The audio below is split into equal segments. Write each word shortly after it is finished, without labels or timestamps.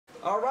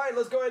All right,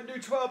 let's go ahead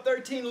and do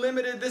 12-13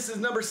 limited. This is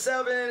number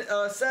 7,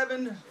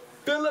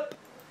 Philip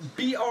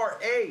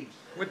BRA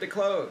with the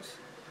close.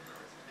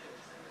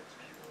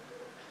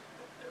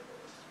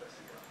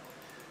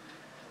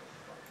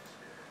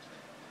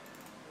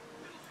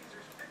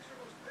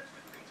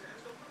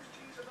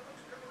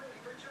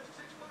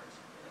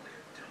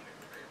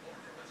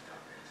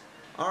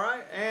 All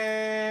right,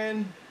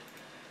 and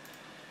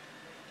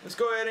let's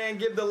go ahead and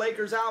give the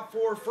Lakers out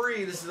for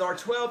free. This is our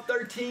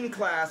 12-13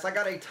 class. I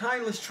got a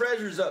Timeless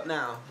Treasures up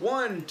now.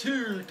 1,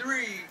 2,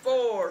 3,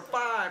 4,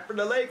 5 for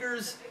the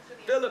Lakers.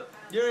 Philip,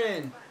 you're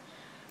in.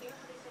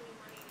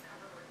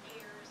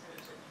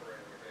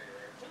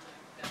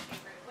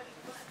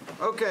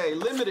 Okay,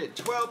 limited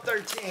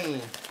 12-13.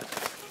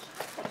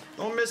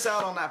 Don't miss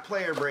out on that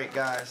player break,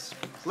 guys.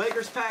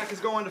 Lakers pack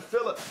is going to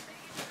Philip.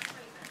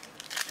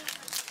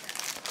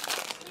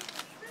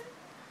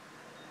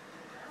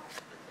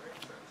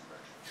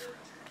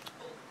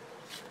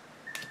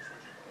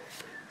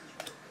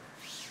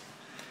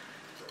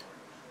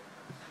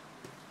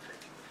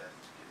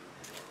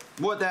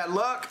 What, that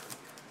luck?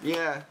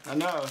 Yeah, I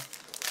know.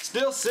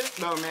 Still sick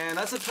though, man.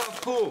 That's a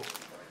tough pull.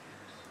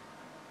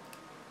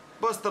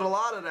 Busted a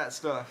lot of that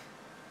stuff.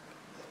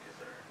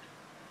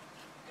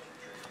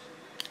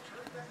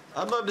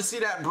 I'd love to see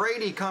that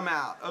Brady come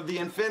out of the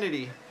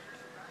Infinity.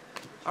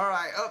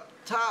 Alright, up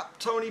top,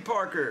 Tony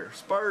Parker,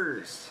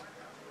 Spurs.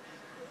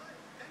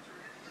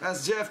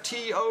 That's Jeff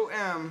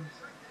T.O.M.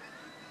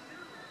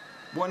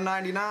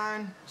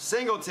 199.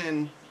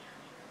 Singleton.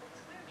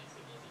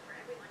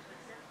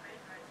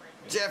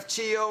 Jeff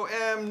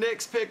T.O.M.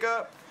 Knicks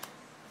pickup.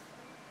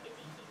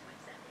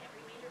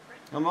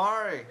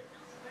 Amari.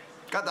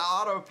 Got the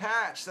auto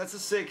patch. That's a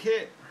sick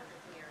hit.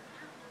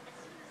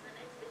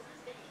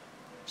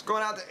 It's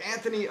going out to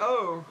Anthony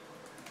O.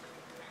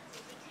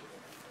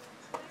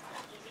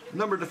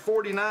 Number to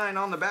 49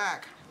 on the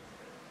back.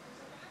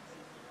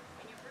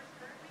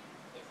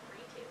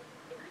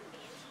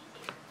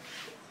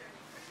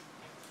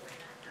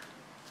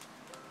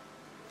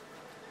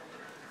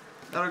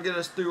 That'll get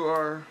us through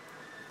our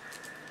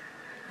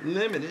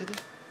limited.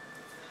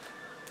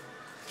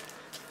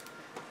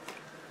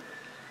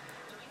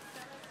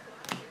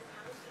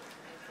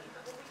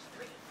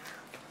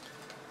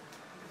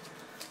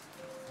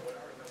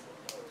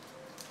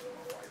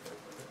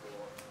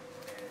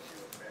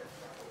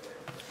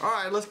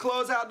 Alright, let's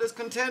close out this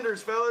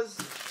contenders, fellas.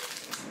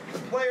 The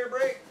player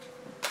break.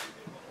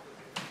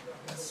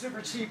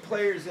 Super cheap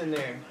players in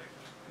there.